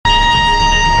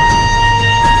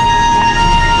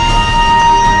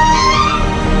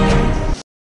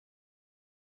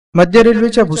मध्य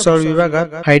रेल्वेच्या भुसावळ विभागात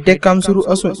हायटेक काम सुरू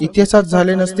असून इतिहासात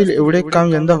झाले नसतील एवढे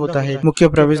काम यंदा होत आहे। मुख्य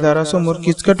प्रवेशद्वारासमोर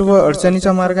किचकट व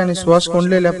अडचणीच्या मार्गाने श्वास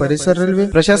कोंडलेला परिसर रेल्वे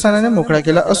प्रशासनाने मोकळा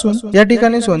केला असून या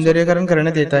ठिकाणी सौंदर्यीकरण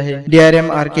करण्यात येत आहे।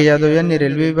 DRM RK. यादव यांनी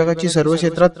रेल्वे विभागाची सर्व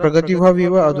क्षेत्रात प्रगती व्हावी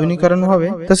व आधुनिकीकरण व्हावे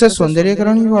तसेच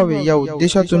सौंदर्यीकरणही व्हावे या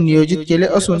उद्देशातून नियोजित केले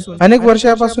असून अनेक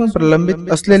वर्षांपासून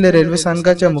प्रलंबित असलेले रेल्वे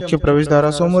स्थानकाच्या मुख्य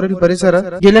प्रवेशद्वारासमोरील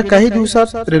परिसरात गेल्या काही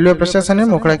दिवसात रेल्वे प्रशासनाने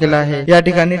मोकळा केला आहे। या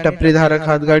ठिकाणी टपरीधारक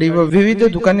हातगाडी व विविध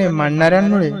दुकाने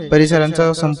मांडणाऱ्यांमुळे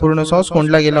परिसरांचा संपूर्ण श्वास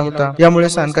कोंडला गेला होता। यामुळे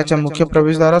स्थानकाच्या मुख्य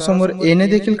प्रवेशद्वारासमोर येणे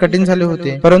देखील कठीण झाले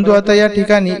होते, परंतु आता या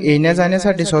ठिकाणी येण्या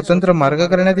जाण्यासाठी स्वतंत्र मार्ग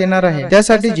करण्यात येणार आहे।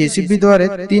 त्यासाठी जेसीबी द्वारे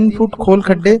 3 फूट खोल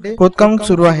खड्डे खोदकाम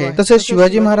सुरू आहे। तसेच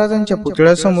शिवाजी महाराजांच्या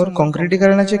पुतळ्यासमोर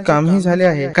काँक्रिटीकरणाचे कामही झाले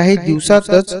आहे। काही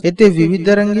दिवसातच येथे विविध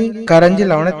रंगी कारंजे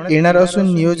लावण्यात येणार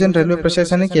असून नियोजन रेल्वे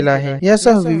प्रशासनाने केले आहे।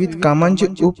 यासह विविध कामांचे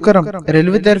उपक्रम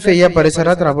रेल्वेतर्फे या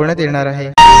परिसरात राबवण्यात येणार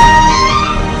आहे।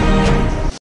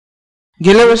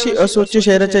 गेल्या वर्षी अस्वच्छ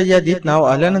शहराच्या यादीत नाव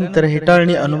आल्यानंतर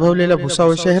हेटाळणी अनुभवलेल्या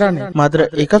भुसावळ शहराने मात्र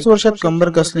एकाच वर्षात कंबर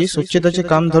कसली स्वच्छतेचे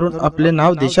काम धरून आपले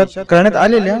नाव देशात करण्यात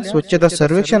आलेल्या स्वच्छता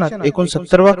सर्वेक्षणात एकूण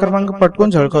 70वा क्रमांक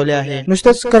पटकून झळकावले आहे।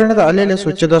 नुकत्याच करण्यात आलेल्या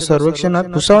स्वच्छता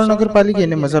सर्वेक्षणात भुसावळ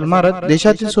नगरपालिकेने मजल मारत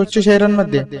देशातील स्वच्छ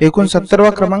शहरांमध्ये एकूण 70वा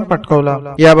क्रमांक पटकावला।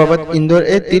 याबाबत इंदोर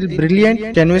येथील ब्रिलियंट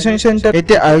कन्व्हेन्शन सेंटर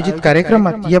येथे आयोजित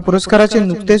कार्यक्रमात या पुरस्काराचे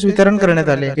नुकतेच वितरण करण्यात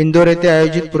आले। इंदोर येथे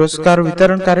आयोजित पुरस्कार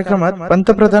वितरण कार्यक्रमात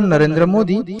पंतप्रधान नरेंद्र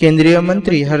मोदी, केंद्रीय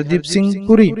मंत्री हरदीप सिंग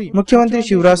पुरी, मुख्यमंत्री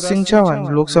शिवराज सिंग चौहान,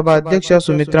 लोकसभा अध्यक्ष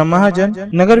सुमित्रा महाजन,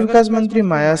 नगर विकास मंत्री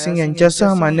माया सिंग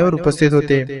यांच्यासह मान्यवर उपस्थित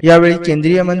होते। यावेळी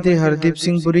केंद्रीय मंत्री हरदीप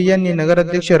सिंग पुरी यांनी नगर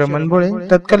अध्यक्ष रमण भोळे,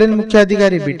 तत्कालीन मुख्य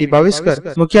अधिकारी बीटी बाविस्कर,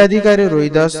 मुख्य अधिकारी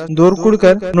रोहिदास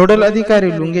दोरकुडकर, नोडल अधिकारी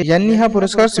लुंगे यांनी हा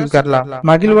पुरस्कार स्वीकारला।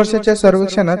 मागील वर्षाच्या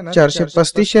सर्वेक्षणात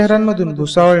 435 शहरांमधून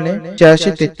भुसावळने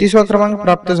 433वा क्रमांक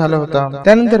प्राप्त झाला होता।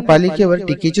 त्यानंतर पालिकेवर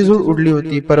टीकेची झोड उडली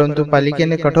होती, परंतु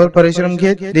पालिकेने कठोर परिश्रम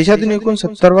घेत देशातून एकूण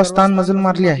 70वा स्थान मजल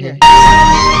मारले आहे।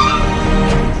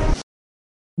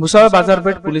 भुसावळ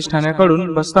बाजारपेठ पोलीस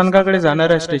ठाण्याकडून बसस्थानकाकडे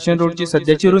जाणाऱ्या स्टेशन रोडची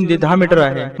सध्याची रुंदी 10 मीटर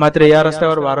आहे। मात्र या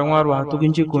रस्त्यावर वारंवार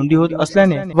वाहतुकीची कोंडी होत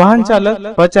असल्याने वाहन चालक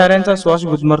पथचाऱ्यांचा श्वास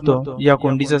गुदमरतो। या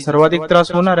कोंडीचा सर्वाधिक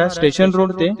त्रास होणाऱ्या स्टेशन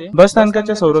रोड ते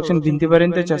बसस्थानकाच्या संरक्षण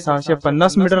भिंतीपर्यंतच्या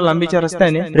 650 मीटर लांबीच्या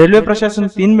रस्त्याने रेल्वे प्रशासन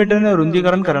 3 मीटरने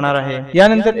रुंदीकरण करणार आहे।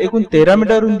 यानंतर एकूण 13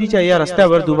 मीटर रुंदीच्या या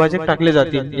रस्त्यावर दुभाजक टाकले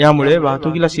जातील। यामुळे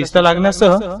वाहतुकीला शिस्त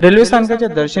लागण्यासह रेल्वे स्थानकाच्या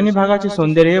दर्शनी भागाचे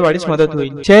सौंदर्य वाढीस मदत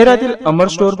होईल। शहरातील अमर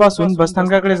स्टोर पासून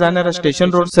बसस्थानकाकडे जाणारा स्टेशन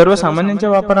रोड सर्वसामान्यांच्या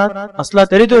वापरात असला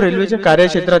तरी तो रेल्वेच्या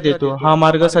कार्यक्षेत्रात येतो। हा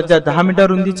मार्ग सध्या 10 मीटर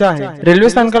रुंदीचा आहे। रेल्वे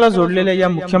स्थानकाला जोडलेल्या या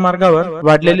मुख्य मार्गावर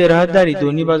वाढलेली रहदारी,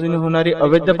 दोन्ही बाजूने होणारी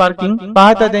अवैध पार्किंग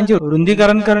पाहता त्यांचे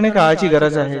रुंदीकरण करणे काळाची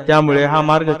गरज आहे। त्यामुळे हा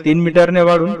मार्ग 3 मीटरने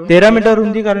वाढून 13 मीटर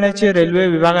रुंदी करण्याचे रेल्वे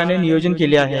विभागाने नियोजन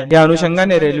केले आहे। या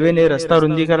अनुषंगाने रेल्वेने रस्ता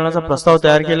रुंदीकरणाचा प्रस्ताव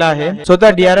तयार केला आहे। स्वतः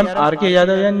डीआरएम आर.के.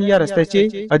 यादव यांनी या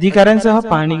रस्त्याची अधिकाऱ्यांसह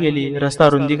पाहणी केली। रस्ता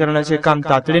रुंदीकरणाचे काम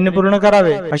तातडीने पूर्ण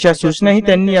करावे अशा सूचनाही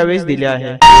त्यांनी यावेळेस दिल्या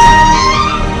आहे।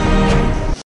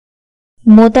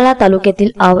 मोताळा तालुक्यातील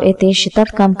आव येथे शेतात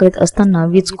काम करीत असताना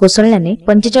वीज कोसळल्याने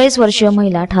 45 वर्षीय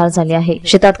महिला ठार झाली आहे।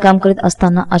 शेतात काम करीत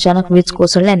असताना अचानक वीज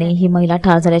कोसळल्याने ही महिला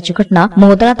ठार झाल्याची घटना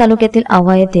मोताळा तालुक्यातील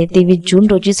आवा येथे 23 जून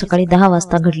रोजी सकाळी 10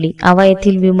 वाजता घडली। आवा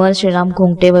येथील विमल श्रीराम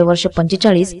घोंगटे वय वर्ष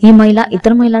 45 ही महिला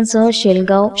इतर महिलांसह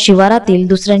शेलगाव शिवारातील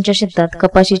दुसऱ्यांच्या शेतात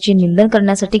कपाशीची निंदण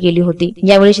करण्यासाठी गेली होती।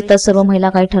 यावेळी शेतात सर्व महिला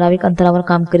काही ठराविक अंतरावर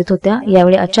काम करीत होत्या।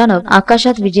 यावेळी अचानक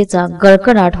आकाशात विजेचा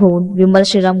गडगडाट होऊन विमल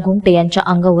श्रीराम घोंगटे यांच्या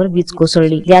अंगावर वीज कोसळली।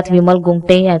 यात विमल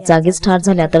घोंगटे या जागीच ठार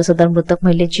झाल्या, तर सदर मृतक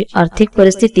महिलेची आर्थिक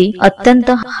परिस्थिती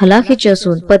अत्यंत हलाखीची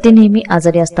असून पती नेहमी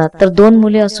आजारी असतात, तर 2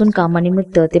 मुले असून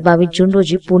कामानिमित्त ते 22 जून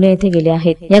रोजी पुणे येथे गेले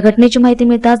आहेत। या घटनेची माहिती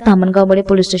मिळताच धामणगाव बडे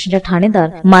पोलीस स्टेशनच्या ठाणेदार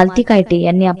मालती कायटे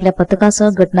यांनी आपल्या पथकासह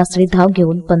घटनास्थळी धाव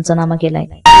घेऊन पंचनामा केलाय।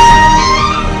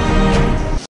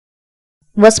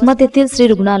 वसमत येथील श्री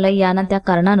रुग्णालय याना त्या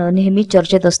कारणानं नेहमी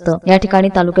चर्चेत असतं। या ठिकाणी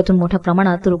तालुक्यातून मोठ्या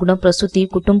प्रमाणात रुग्ण प्रसूती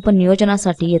कुटुंब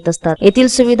नियोजनासाठी येत असतात। येथील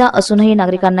सुविधा असूनही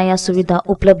नागरिकांना या सुविधा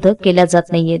उपलब्ध केल्या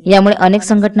जात नाहीयेत। यामुळे अनेक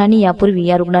संघटनांनी यापूर्वी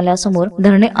या रुग्णालयासमोर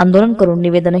धरणे आंदोलन करून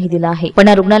निवेदनही दिलं आहे, पण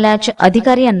या रुग्णालयाच्या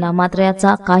अधिकारी यांना मात्र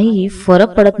याचा काहीही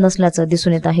फरक पडत नसल्याचं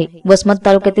दिसून येत आहे। वसमत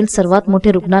तालुक्यातील सर्वात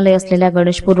मोठे रुग्णालय असलेल्या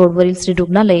गणेशपूर रोडवरील श्री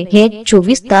रुग्णालय हे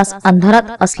 24 तास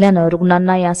अंधारात असल्यानं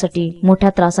रुग्णांना यासाठी मोठ्या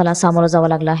त्रासाला सामोरं जावं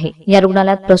लागलं आहे। या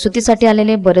रुग्णालयात प्रसूतीसाठी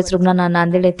आलेले बरेच रुग्णांना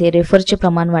नांदेड येथे रेफरचे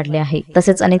प्रमाण वाढले आहे.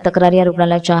 तसेच अनेक तक्रारी या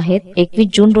रुग्णालयाच्या आहेत. 21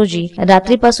 जून रोजी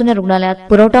रात्रीपासून या रुग्णालयात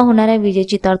पुरवठा होणाऱ्या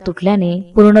विजेची तार तुटल्याने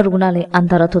पूर्ण रुग्णालय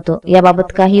अंधारात होतं.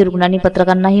 याबाबत काही रुग्णांनी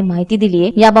पत्रकारांना ही माहिती दिली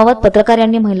आहे. याबाबत पत्रकार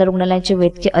यांनी महिला रुग्णालयाचे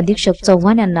वैद्यकीय अधीक्षक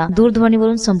चव्हाण यांना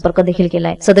दूरध्वनीवरून संपर्क देखील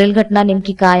केलाय. सदरील घटना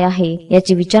नेमकी काय आहे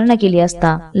याची विचारणा केली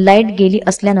असता लाईट गेली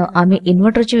असल्यानं आम्ही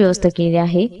इन्व्हर्टरची व्यवस्था केली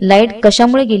आहे. लाईट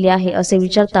कशामुळे गेली आहे असे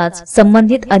विचारताच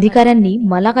संबंधित अधिकाऱ्यांनी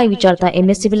मला काय विचारता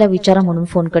MSCB ला विचारा म्हणून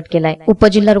फोन कट केलाय.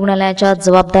 उपजिल्हा रुग्णालयाच्या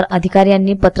जबाबदार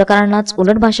अधिकाऱ्यांनी पत्रकारांनाच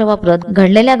उलट भाषा वापरत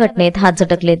घडलेल्या घटनेत हात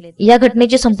झटकलेत. या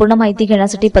घटनेची संपूर्ण माहिती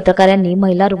घेण्यासाठी पत्रकारांनी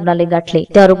महिला रुग्णालय गाठले.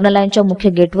 त्या रुग्णालयाच्या मुख्य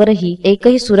गेटवरही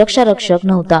एकही सुरक्षा रक्षक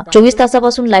नव्हता. 24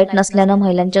 तासापासून लाईट नसल्यानं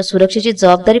महिलांच्या सुरक्षेची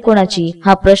जबाबदारी कोणाची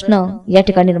हा प्रश्न या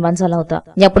ठिकाणी निर्माण झाला होता.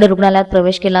 यापुढे रुग्णालयात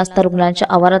प्रवेश केला असता रुग्णालयाच्या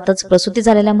आवारातच प्रसूती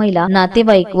झालेल्या महिला,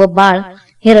 नातेवाईक व बाळ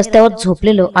हे रस्त्यावर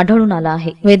झोपलेलं आढळून आलं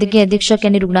आहे. वैद्यकीय अधीक्षक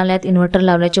यांनी रुग्णालयात इन्व्हर्टर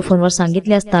लावल्याचे फोनवर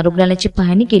सांगितले असता रुग्णालयाची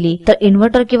पाहणी केली तर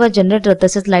इन्व्हर्टर किंवा जनरेटर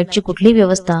तसेच लाईटची कुठलीही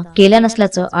व्यवस्था केल्या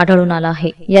नसल्याचं आढळून आलं आहे.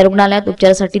 या रुग्णालयात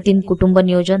उपचारासाठी 3 कुटुंब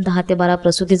नियोजन, 10 ते 12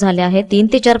 प्रसूती झाल्या आहेत. 3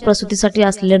 ते 4 प्रसूतीसाठी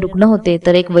असलेले रुग्ण होते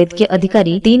तर एक वैद्यकीय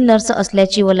अधिकारी 3 नर्स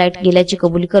असल्याची व लाईट गेल्याची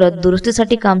कबुली करत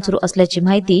दुरुस्तीसाठी काम सुरू असल्याची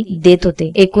माहिती देत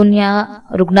होते. एकूण या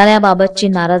रुग्णालयाबाबतची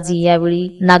नाराजी यावेळी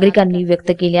नागरिकांनी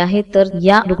व्यक्त केली आहे. तर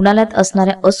या रुग्णालयात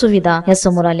असणाऱ्या असुविधा या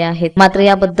समोर आल्या आहेत. मात्र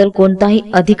याबद्दल कोणताही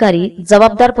अधिकारी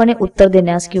जबाबदारपणे उत्तर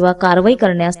देण्यास किंवा कारवाई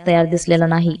करण्यास तयार दिसलेला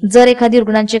नाही. जर एखादी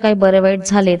रुग्णांचे काही बरे वाईट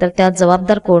झाले तर त्यात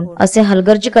जबाबदार कोण असे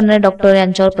हलगर्जी करणारे डॉक्टर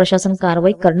यांच्यावर प्रशासन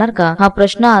कारवाई करणार का हा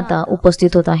प्रश्न आता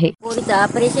उपस्थित होत आहे. पोरीचं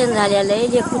ऑपरेशन झालेलं आहे,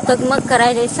 जे पुस्तक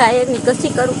करायले साहेब, मी कशी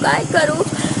करू, काय करू,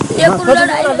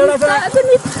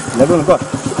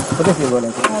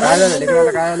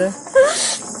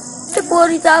 ते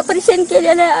पोरीचं ऑपरेशन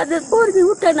केलेलं आहे. आजच पोरगी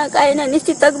उठना, काय नाही,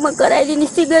 नुसती तगमग करायली,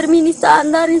 नुसती गरमी, नुसता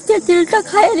अंधार, नुसते चिलट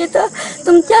खायले. तर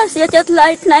तुमच्या याच्यात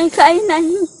लाईट नाही, काही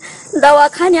नाही.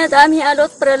 दवाखान्यात आम्ही आलो,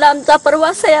 लांबचा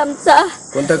प्रवास आहे आमचा.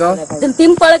 कोणतं गाव?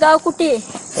 पिंपळगाव. कुठे?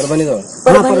 परभणी जवळ.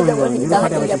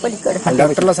 पलीकडे.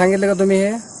 डॉक्टरला सांगितलं का तुम्ही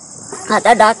हे?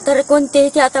 आता डॉक्टर कोणते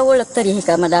ते आता ओळख तरी आहे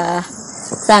का मला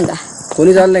सांगा.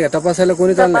 कोणी चाललंय का तपासायला?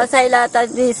 कोणी चाललंय तपासायला? आता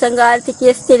जी संघ आरती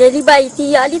केस केलेली बाई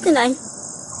ती आलीच नाही.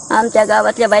 आमच्या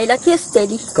गावातल्या बाईला केस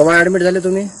केली. केव्हा ऍडमिट झाले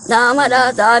तुम्ही?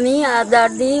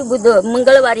 आम्ही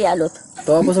मंगळवारी आलो.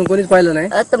 तेव्हापासून कोणीच पाहिलं नाही?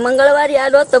 आता मंगळवारी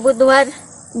आलो तर बुधवार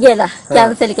गेला,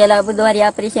 कॅन्सल केला. बुधवारी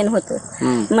ऑपरेशन होतं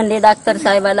म्हणले डॉक्टर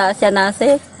साहेबाला, अशा ना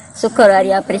असे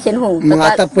शुक्रवारी ऑपरेशन होऊ. मग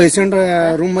आता पेशंट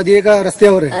रूम मध्ये आहे का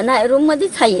रस्त्यावर? नाही, रूम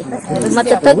मध्येच आहे.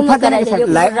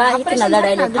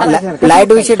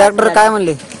 लाईट विषयी डॉक्टर काय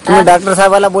म्हणले? तुम्ही डॉक्टर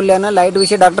साहेबाला बोलल्या ना लाईट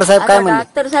विषयी? डॉक्टर साहेब काय म्हणले?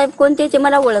 डॉक्टर साहेब कोणते ते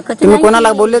मला ओळखत तुम्ही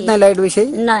कोणाला बोललेच नाही लाईट विषयी?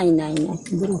 नाही नाही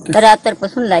नाही,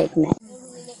 रात्रपासून लाईट नाही.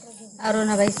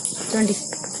 अरुणाबाई तोंडी.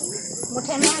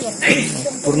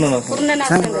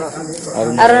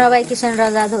 अरुणाबाई किशनराव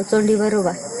जाधव चोंडी.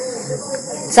 बरोबर.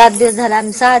 7 दिवस झाले,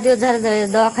 आम्ही 6 दिवस झाले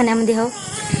दवाखान्यामध्ये. हो,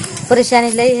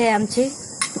 परेशानी लई आहे आमची.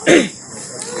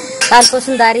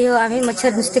 कालपासून दारी हो, आम्ही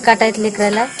मच्छर नुसते काटायत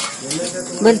लेकरायला.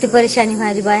 बोलती परेशानी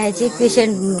व्हायची बायाची,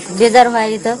 पेशंट बेजार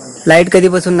व्हायला. लाईट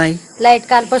कधीपासून नाही? लाईट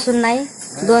कालपासून नाही,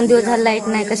 2 दिवस झाले लाईट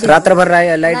नाही. कशी रात्रभर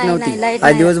लाईट नव्हती?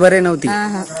 आज दिवसभर नव्हती?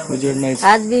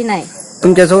 आज बी नाही.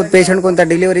 तुमच्यासोबत पेशंट कोणता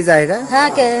डिलिव्हरीचा आहे का? हा,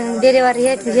 डिलिव्हरी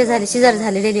हे झाली, सिझर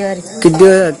झाली डिलिव्हरी.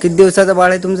 किती दिवसाचं बाळ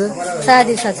आहे तुमचं? 6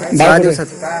 दिवसाचं. 6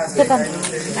 दिवसाचं.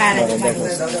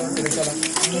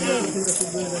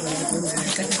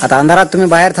 आता अंधारात तुम्ही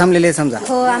बाहेर थांबलेले समजा?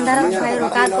 हो, अंधारात बाहेर.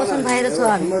 कालपासून बाहेरच हो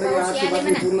आम्ही.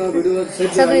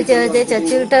 सगळी त्याच्या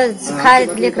चिलट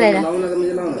खायत लेकरायला.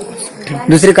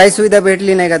 दुसरी काही सुविधा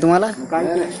भेटली नाही का तुम्हाला?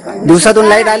 दिवसातून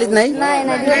लाईट आलीच नाही? नाही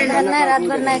नाही,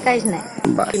 रातभर नाही, काहीच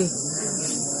नाही.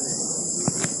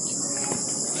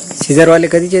 सिझरवाले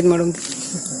कधीचे आहेत मॅडम?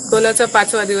 कोणाचा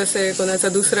 5वा दिवस आहे, कोणाचा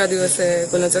 2रा दिवस आहे,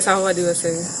 कोणाचा 6वा दिवस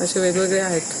आहे, असे वेगवेगळे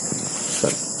आहेत.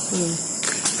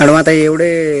 मॅडम, आता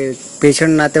एवढे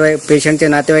पेशंटचे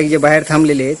नातेवाईक जे बाहेर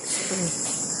थांबलेले आहेत,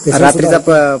 रात्रीचा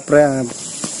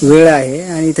वेळ आहे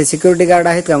आणि इथे सिक्युरिटी गार्ड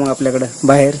आहेत का मग आपल्याकडे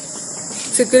बाहेर?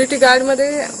 सिक्युरिटी गार्ड मध्ये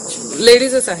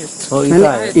लेडीजच आहेत.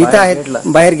 इथं आहेत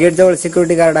बाहेर गेट जवळ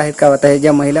सिक्युरिटी गार्ड आहेत का? आता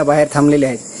ज्या महिला बाहेर थांबलेल्या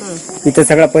आहेत, इथं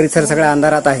सगळा परिसर सगळा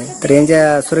अंधारात आहे, तर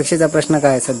यांच्या सुरक्षेचा प्रश्न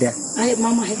काय आहे सध्या?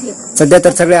 सध्या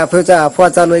तर सगळे अफवा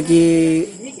चालू आहे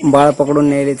की बाळ पकडून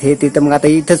नेलेत हे तिथं. मग आता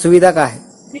इथं सुविधा काय आहे,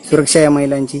 सुरक्षा या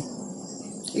महिलांची?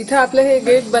 इथं आपलं हे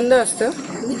गेट बंद असतं.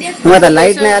 मग आता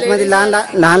लाईट नाही आतमध्ये,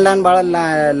 लहान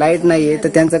बाळाला लाईट नाहीये, तर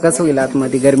त्यांचं कसं होईल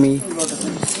आतमध्ये गरमी?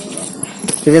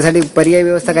 त्याच्यासाठी पर्याय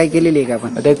व्यवस्था काय केलेली आहे का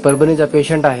आपण? आता एक परभणीचा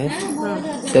पेशंट आहे,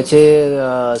 त्याचे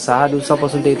 6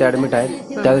 दिवसापासून ते इथे ऍडमिट आहेत.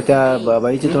 त्या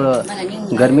बाईची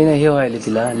थोडं गरमीने हे व्हायला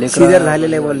तिला सिजर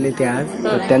झालेले बोलले ते आज.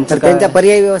 त्यांच्या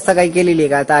पर्यायी व्यवस्था काही केलेली आहे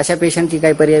का आता अशा पेशंटची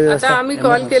काही पर्यायी व्यवस्था? आता आम्ही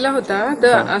कॉल केला होता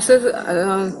तर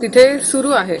असं तिथे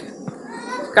सुरू आहे,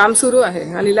 काम सुरू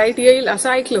आहे आणि लाईट येईल असं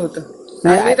ऐकलं होतं.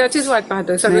 आम्ही त्याचीच वाट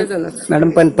पाहतोय सगळेजणच. मॅडम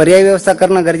पण पर्यायी व्यवस्था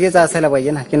करणं गरजेचं असायला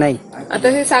पाहिजे ना की नाही? आता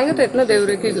हे सांगत आहेत ना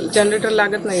देवरे की जनरेटर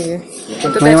लागत नाहीये, तर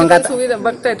त्याची पण सुविधा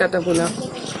बघतायत आता पुन्हा.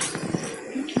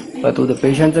 तू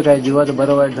पेशंटचं काय जीवाचं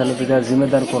बरं वाईट झालं तर त्याला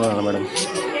जिम्मेदार कोण होणार मॅडम?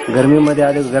 गरमीमध्ये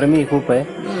आधी गरमी खूप आहे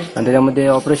आणि त्याच्यामध्ये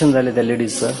ऑपरेशन झाले त्या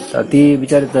लेडीजचं, तर ती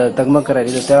बिचारी तगमग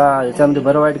करायची, तर त्याच्यामध्ये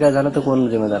बरं वाईट काय झालं तर कोण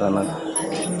जिम्मेदार राहणार?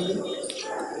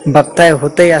 बघताय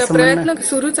होतंय असं प्रयत्न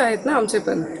सुरूच आहेत ना आमचे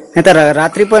पण. नाही तर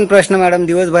रात्री पण प्रश्न मॅडम,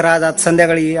 दिवसभर आज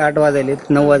संध्याकाळी 8 वाजले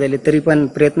 9 वाजले तरी पण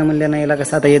प्रयत्न म्हणले नाही. याला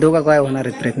कसं आता हे दोघं काय होणार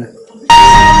आहेत प्रयत्न?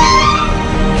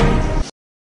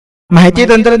 माहिती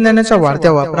तंत्रज्ञानाच्या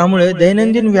वाढत्या वापरामुळे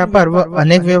दैनंदिन व्यापार व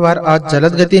अनेक व्यवहार आज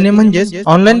जलद गतीने म्हणजेच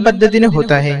ऑनलाईन पद्धतीने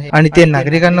होत आहे आणि ते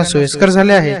नागरिकांना सोयीस्कर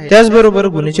झाले आहे. त्याचबरोबर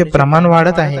गुन्ह्याचे प्रमाण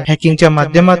वाढत आहे. हॅकिंगच्या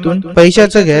माध्यमातून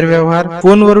पैशाचा गैरव्यवहार,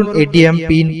 फोनवरून एटीएम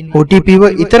पिन, ओटीपी व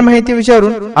इतर माहिती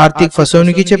विचारून आर्थिक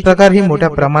फसवणुकीचे प्रकारही मोठ्या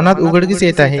प्रमाणात उघडकीस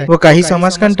येत आहे व काही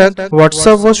समाजकंटक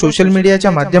व्हॉट्सअप व सोशल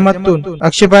मीडियाच्या माध्यमातून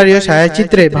आक्षेपार्ह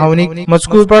छायाचित्रे, भावनिक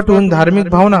मजकूर पाठवून धार्मिक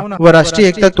भावना व राष्ट्रीय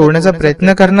एकता तोडण्याचा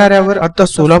प्रयत्न करणाऱ्यावर आता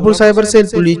सोलापूर सायबर सेल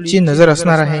पोलीसची नजर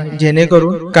असणार आहे,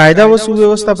 जेणेकरून कायदा व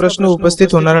सुव्यवस्था प्रश्न उपस्थित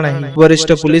होणार नाही.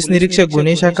 वरिष्ठ पोलीस निरीक्षक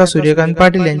गुन्हे शाखा सूर्यकांत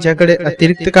पाटील यांच्याकडे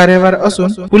अतिरिक्त कार्यभार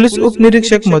असून पोलीस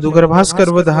उपनिरीक्षक मधुकर भास्कर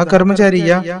व 10 कर्मचारी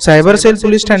या सायबर सेल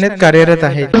पोलीस ठाण्यात कार्यरत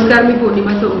आहेत. नमस्कार, मी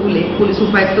पौर्णिमा चौगुले, पोलीस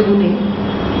उपायुक्त गुन्हे.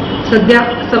 सध्या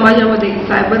समाजामध्ये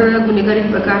सायबर गुन्हेगारी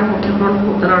प्रकार मोठ्या प्रमाणात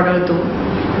होताना आढळतो.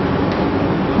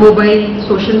 मोबाईल,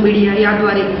 सोशल मीडिया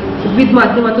याद्वारे विविध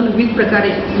माध्यमातून विविध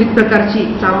प्रकारची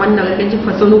सामान्य नागरिकांची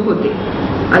फसवणूक होते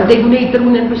आणि ते गुन्हे इतर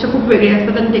गुन्ह्यांपेक्षा खूप वेगळे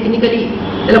असतात आणि टेक्निकली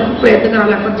त्याला खूप प्रयत्न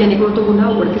करावे लागतात जेणेकरून तो गुन्हा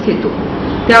उघडकीस येतो.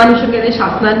 त्या अनुषंगाने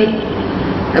शासनाने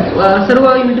सर्व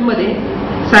युनिटमध्ये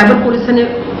सायबर पोलिसांनी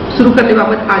सुरू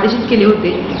करण्याबाबत आदेशित केले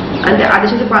होते आणि त्या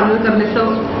आदेशाचे पालन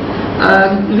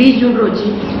करण्याचं 20 जून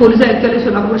रोजी पोलीस आयुक्तालय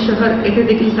सोलापूर शहर येथे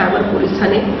देखील सायबर पोलीस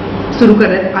ठाणे सुरू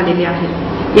करण्यात आलेले आहे.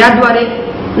 याद्वारे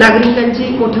नागरिकांची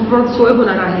मोठ्या प्रमाणात सोय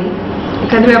होणार आहे.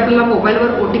 एखाद्या वेळी आपल्याला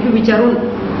मोबाईलवर OTP विचारून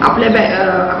आपल्या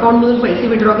अकाउंटमधून पैसे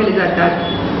विड्रॉ केले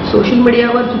जातात. सोशल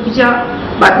मीडियावर चुकीच्या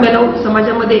बातम्या लावून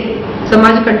समाजामध्ये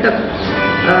समाजकंटक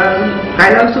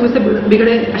कायदा सुव्यवस्था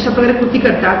बिघडेल अशा प्रकारे कृती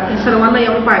करतात. त्या सर्वांना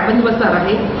यावर पायबंद बसणार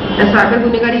आहे. त्या सायबर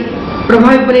गुन्हेगारी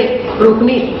प्रभावीपणे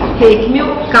रोखणे हे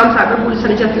एकमेव काम सायबर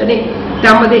पोलिसांचे असल्याने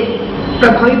त्यामध्ये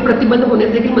प्रभावी प्रतिबंध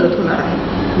होण्यास देखील मदत होणार आहे.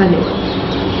 धन्यवाद.